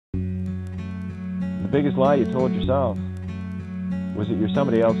biggest lie you told yourself was that you're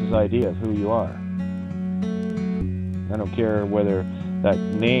somebody else's idea of who you are. I don't care whether that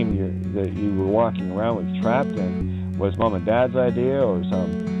name that you were walking around with trapped in was mom and dad's idea or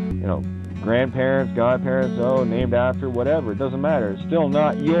some, grandparents, godparents, named after, whatever. It doesn't matter. It's still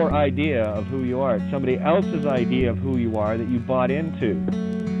not your idea of who you are. It's somebody else's idea of who you are that you bought into.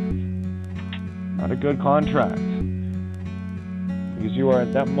 Not a good contract. Because you are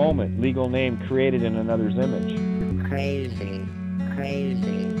at that moment, legal name created in another's image. Crazy,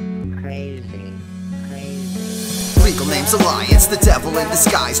 crazy, crazy, crazy. Legal name's a lie, it's the devil in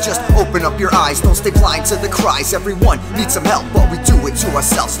disguise. Just open up your eyes, don't stay blind to the cries. Everyone needs some help, but we do it to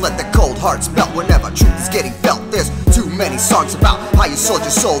ourselves. Let the cold hearts melt whenever truth is getting felt. There's too many songs about how you sold your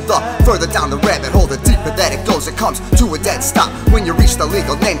soul. The further down the rabbit hole, the deeper that it goes. It comes to a dead stop when you reach the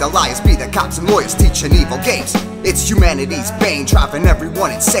legal name. The liars be the cops and lawyers teaching evil games. It's humanity's bane, driving everyone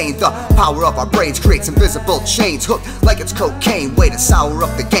insane. The power of our brains creates invisible chains, hooked like it's cocaine, way to sour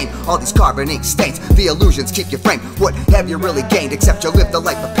up the game. All these carbon ink stains, the illusions keep you framed. What have you really gained, except you live the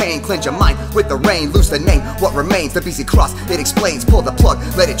life of pain? Cleanse your mind with the rain, lose the name. What remains, the BC cross, it explains. Pull the plug,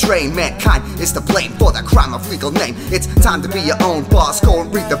 let it drain. Mankind is to blame for the crime of legal name. It's time to be your own boss, go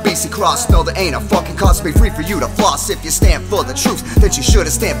and read the BC cross. No, there ain't a fucking cost, be free for you to floss. If you stand for the truth, then you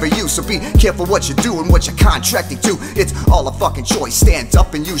should've stand for you. So be careful what you do and what you're contracting to. It's all a fucking choice, stand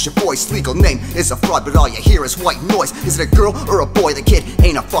up and use your voice. Legal name is a fraud, but all you hear is white noise. Is it a girl or a boy? The kid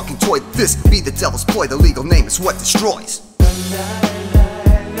ain't a fucking toy. This be the devil's ploy, the legal name is what destroys.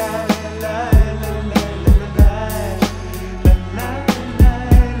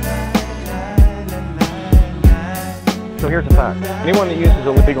 So here's the fact. Anyone that uses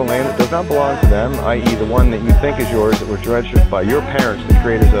a legal name that does not belong to them, i.e. the one that you think is yours, that was registered by your parents, the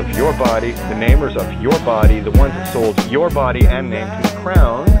creators of your body, the namers of your body, the ones that sold your body and name to the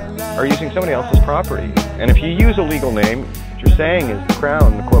crown, are using somebody else's property. And if you use a legal name, what you're saying is the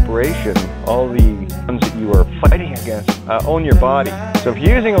crown, the corporation, all the ones that you are fighting against, own your body. So if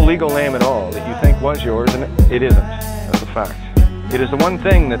you're using a legal name at all that you think was yours, and it isn't, that's a fact. It is the one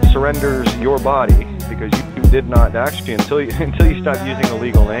thing that surrenders your body, because you did not actually, until you stop using a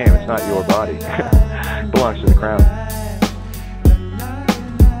legal name, it's not your body. It belongs to the crown.